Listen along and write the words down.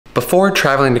Before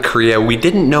traveling to Korea, we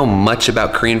didn't know much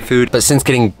about Korean food, but since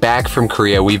getting back from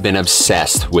Korea, we've been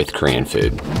obsessed with Korean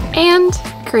food. And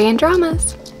Korean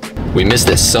dramas. We missed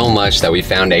it so much that we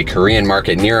found a Korean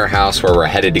market near our house where we're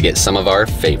headed to get some of our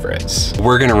favorites.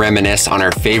 We're gonna reminisce on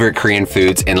our favorite Korean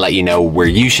foods and let you know where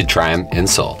you should try them in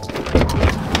Seoul.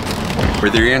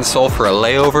 Whether you're in Seoul for a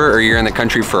layover or you're in the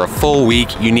country for a full week,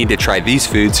 you need to try these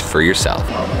foods for yourself.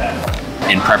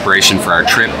 In preparation for our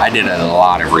trip, I did a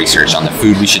lot of research on the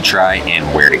food we should try and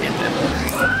where to get them.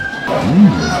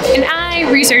 And I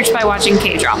researched by watching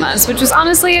K-dramas, which was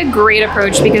honestly a great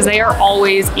approach because they are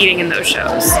always eating in those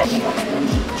shows.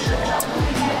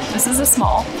 This is a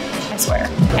small, I swear.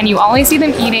 And you always see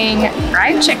them eating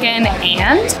fried chicken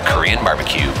and Korean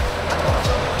barbecue.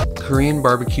 Korean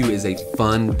barbecue is a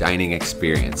fun dining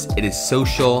experience. It is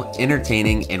social,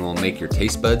 entertaining, and will make your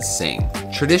taste buds sing.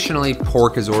 Traditionally,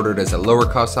 pork is ordered as a lower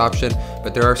cost option,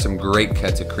 but there are some great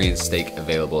cuts of Korean steak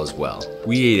available as well.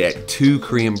 We ate at 2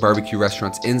 Korean barbecue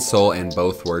restaurants in Seoul and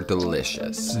both were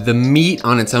delicious. The meat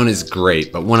on its own is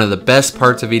great, but one of the best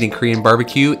parts of eating Korean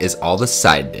barbecue is all the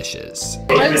side dishes.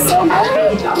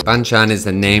 Banchan is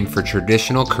the name for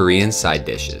traditional Korean side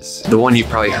dishes. The one you've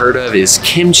probably heard of is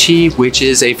kimchi, which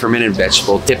is a fermented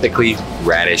vegetable, typically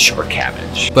radish or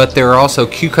cabbage. But there are also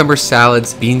cucumber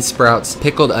salads, bean sprouts,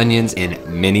 pickled onions, and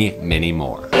many, many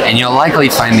more. And you'll likely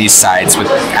find these sides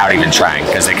without even trying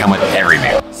because they come with every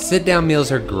meal. Sit-down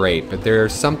meals are great, but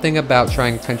there's something about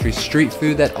trying country street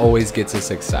food that always gets us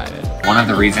excited. One of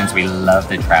the reasons we love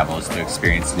to travel is to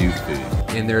experience new food.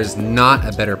 And there is not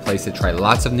a better place to try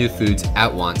lots of new foods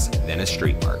at once than a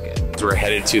street market. We're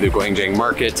headed to the Gwangjang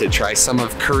market to try some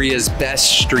of Korea's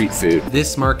best street food.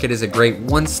 This market is a great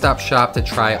one-stop shop to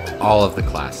try all of the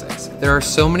classics. There are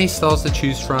so many stalls to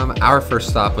choose from. Our first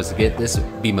stop was to get this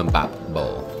Bibimbap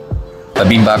bowl.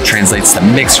 Bibimbap translates to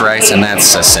mixed rice, and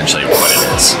that's essentially what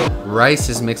it is. Rice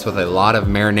is mixed with a lot of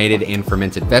marinated and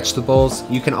fermented vegetables.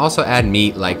 You can also add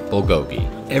meat like bulgogi.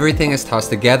 Everything is tossed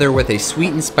together with a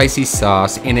sweet and spicy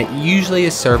sauce, and it usually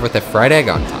is served with a fried egg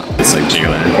on top. It's like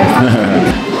jiggling.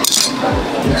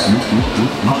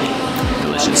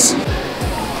 Delicious.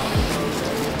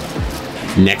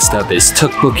 Next up is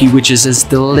Tteokbokki, which is as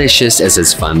delicious as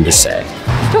it's fun to say.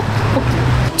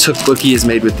 Tteokbokki is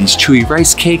made with these chewy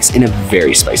rice cakes in a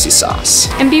very spicy sauce.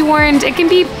 And be warned, it can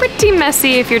be pretty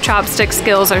messy if your chopstick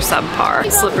skills are subpar.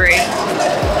 It's slippery.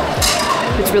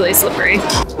 It's really slippery.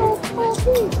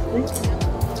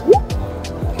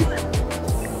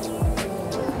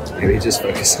 Maybe just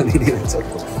focus on eating the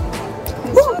tteokbokki.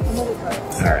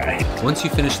 Alright. Once you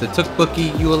finish the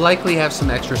tteokbokki, you will likely have some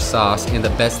extra sauce, and the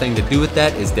best thing to do with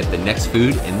that is dip the next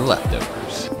food in the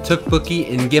leftovers.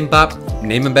 Tteokbokki and Gimbap,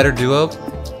 name a better duo?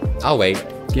 I'll wait.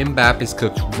 Gimbap is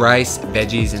cooked rice,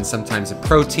 veggies, and sometimes a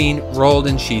protein rolled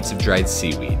in sheets of dried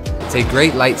seaweed. It's a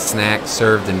great light snack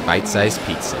served in bite-sized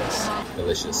pizzas.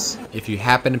 Delicious. If you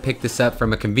happen to pick this up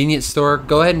from a convenience store,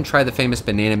 go ahead and try the famous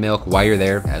banana milk while you're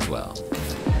there as well.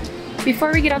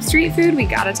 Before we get off street food, we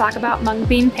gotta talk about mung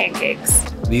bean pancakes.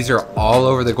 These are all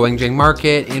over the Gwangjang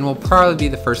market and will probably be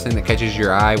the first thing that catches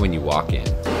your eye when you walk in.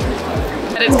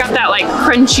 And it's got that like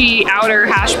crunchy outer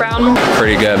hash brown.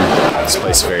 Pretty good. This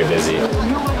place is very busy.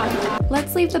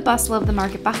 Let's leave the bustle of the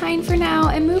market behind for now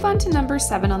and move on to number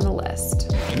 7 on the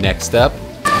list. Next up,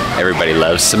 everybody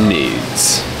loves some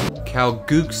nudes.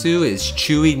 Kalguksu is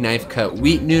chewy knife-cut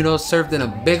wheat noodles served in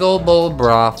a big old bowl of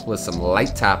broth with some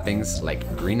light toppings like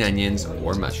green onions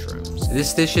or mushrooms.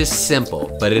 This dish is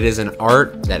simple, but it is an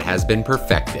art that has been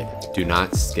perfected. Do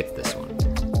not skip this one.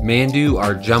 Mandu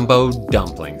are jumbo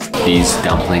dumplings. These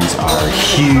dumplings are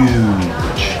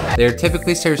huge. They're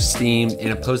typically served steamed,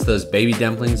 and opposed to those baby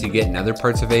dumplings you get in other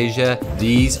parts of Asia,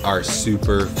 these are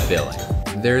super filling.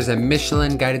 There's a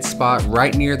Michelin guided spot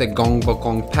right near the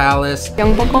Tteokbokki Palace.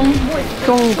 Tteokbokki?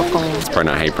 That's probably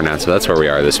not how you pronounce it, but that's where we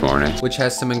are this morning. Which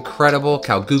has some incredible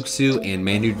Kalguksu and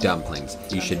Mandu dumplings.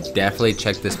 You should definitely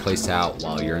check this place out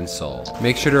while you're in Seoul.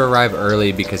 Make sure to arrive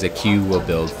early because a queue will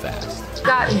build fast.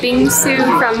 Got Bingsu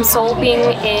from Seoul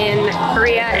in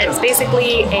Korea. It's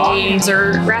basically a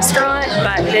dessert restaurant,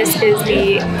 but this is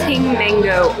the king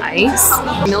mango ice.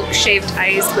 Milk-shaped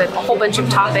ice with a whole bunch of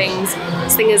toppings.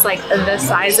 This thing is like the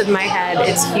size of my head.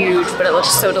 It's huge, but it looks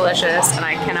so delicious, and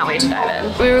I cannot wait to dive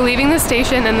in. We were leaving the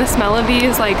station, and the smell of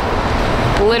these like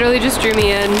literally just drew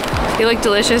me in. They look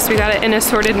delicious. We got it in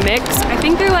assorted mix. I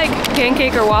think they're like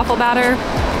pancake or waffle batter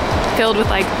filled with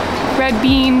like red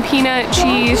bean, peanut,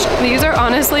 cheese. These are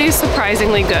honestly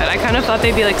surprisingly good. I kind of thought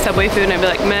they'd be like Subway food and I'd be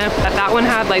like, meh. But that one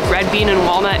had like red bean and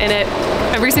walnut in it.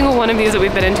 Every single one of these that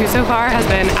we've been into so far has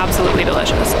been absolutely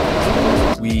delicious.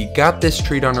 We got this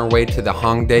treat on our way to the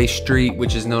Hongdae Street,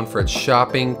 which is known for its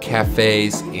shopping,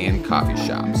 cafes, and coffee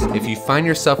shops. If you find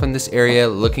yourself in this area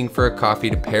looking for a coffee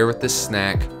to pair with this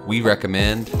snack, we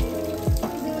recommend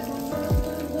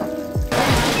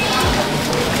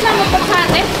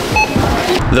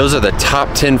Those are the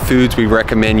top 10 foods we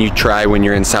recommend you try when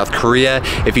you're in South Korea.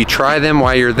 If you try them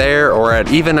while you're there or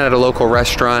even at a local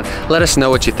restaurant, let us know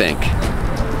what you think.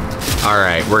 All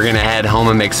right, we're gonna head home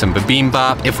and make some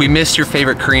bibimbap. If we missed your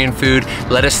favorite Korean food,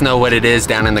 let us know what it is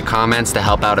down in the comments to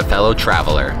help out a fellow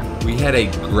traveler. We had a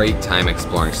great time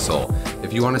exploring Seoul.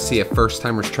 If you wanna see a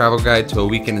first-timer's travel guide to a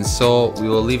weekend in Seoul, we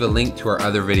will leave a link to our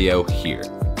other video here.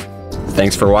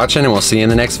 Thanks for watching and we'll see you in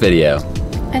the next video.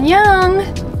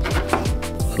 Annyeong!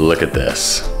 Look at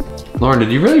this. Lauren,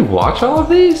 did you really watch all of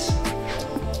these?